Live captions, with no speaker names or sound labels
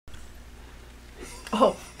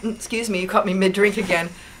Oh, excuse me, you caught me mid-drink again,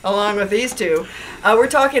 along with these two. We're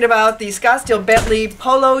talking about the Scottsdale Bentley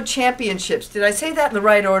Polo Championships. Did I say that in the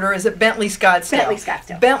right order? Is it Bentley Scottsdale? Bentley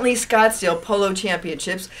Scottsdale. Bentley Scottsdale Polo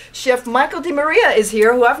Championships. Chef Michael DeMaria is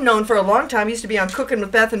here, who I've known for a long time. He used to be on Cooking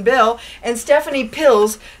with Beth and Bill. And Stephanie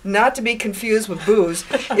Pills, not to be confused with booze,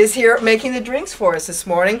 is here making the drinks for us this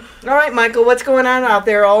morning. All right, Michael, what's going on out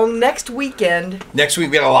there all next weekend? Next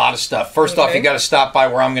week we got a lot of stuff. First off, you got to stop by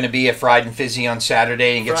where I'm going to be at Fried and Fizzy on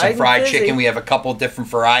Saturday and get some fried chicken. We have a couple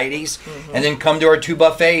different varieties. And then come to our 2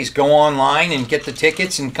 buffets. Go online and get the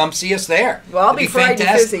tickets and come see us there. Well, I'll be Fried and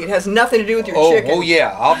Fizzy. It has nothing to do with your chicken. Oh,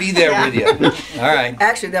 yeah. I'll be there with you. All right.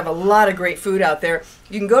 Actually, they have a lot of great food out there.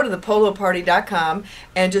 You can go to thepoloparty.com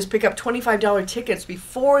and just pick up $25 tickets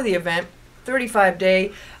before the event,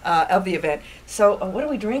 35-day of the event. So what are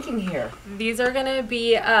we drinking here? These are going to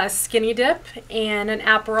be a skinny dip and an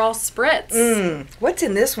Aperol Spritz. What's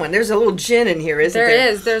in this one? There's a little gin in here, isn't there? There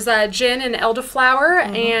is. There's a gin and elderflower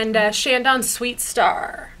and Shandon Sweet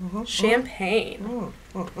Star. Champagne.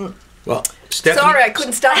 Well, Stephanie, sorry, I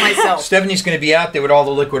couldn't stop myself. Stephanie's going to be out there with all the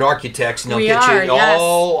liquid architects, and they'll get you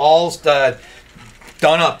all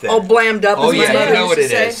done up there. Oh, blammed up. Oh, yeah, you know what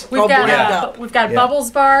it is. We've got a Bubbles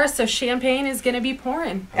bar, so champagne is going to be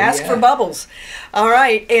pouring. Ask for Bubbles. All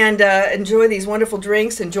right, and enjoy these wonderful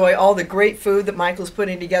drinks. Enjoy all the great food that Michael's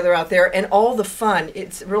putting together out there, and all the fun.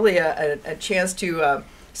 It's really a chance to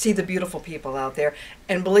see the beautiful people out there.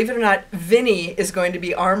 And believe it or not, Vinny is going to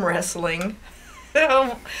be arm wrestling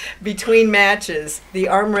between matches, the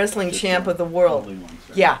arm wrestling champ of the world.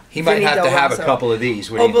 Yeah, he might have to have a couple of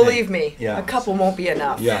these. Oh, believe me, a couple won't be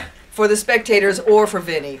enough. Yeah. For the spectators or for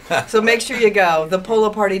Vinny. So make sure you go.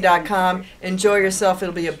 Thepoloparty.com. Enjoy yourself.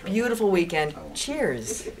 It'll be a beautiful weekend.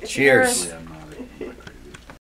 Cheers. Cheers.